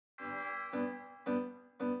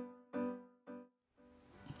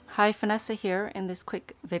Hi, Vanessa here. In this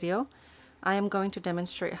quick video, I am going to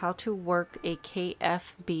demonstrate how to work a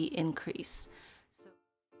KFB increase.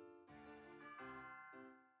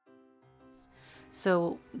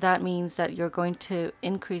 So that means that you're going to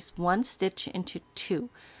increase one stitch into two.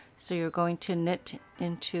 So you're going to knit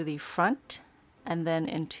into the front and then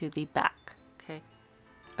into the back.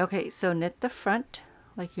 Okay, so knit the front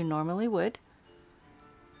like you normally would.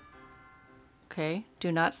 Okay,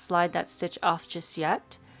 do not slide that stitch off just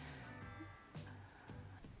yet.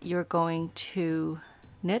 You're going to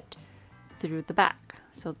knit through the back,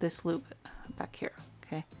 so this loop back here.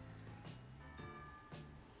 Okay,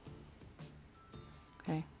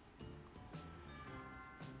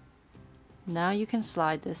 now you can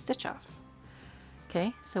slide this stitch off.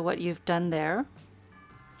 Okay, so what you've done there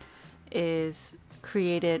is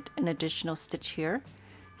created an additional stitch here.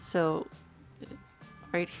 So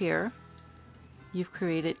right here you've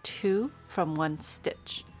created two from one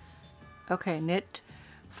stitch. Okay, knit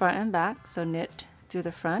front and back, so knit through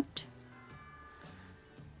the front,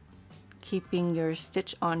 keeping your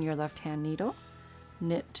stitch on your left hand needle,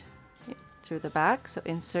 knit through the back, so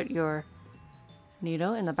insert your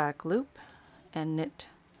needle in the back loop and knit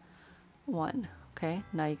one. Okay,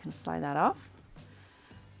 now you can slide that off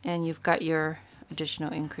and you've got your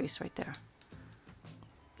additional increase right there.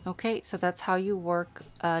 Okay, so that's how you work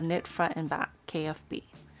knit front and back KFB.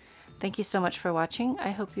 Thank you so much for watching. I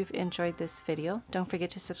hope you've enjoyed this video. Don't forget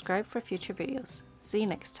to subscribe for future videos. See you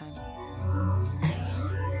next time.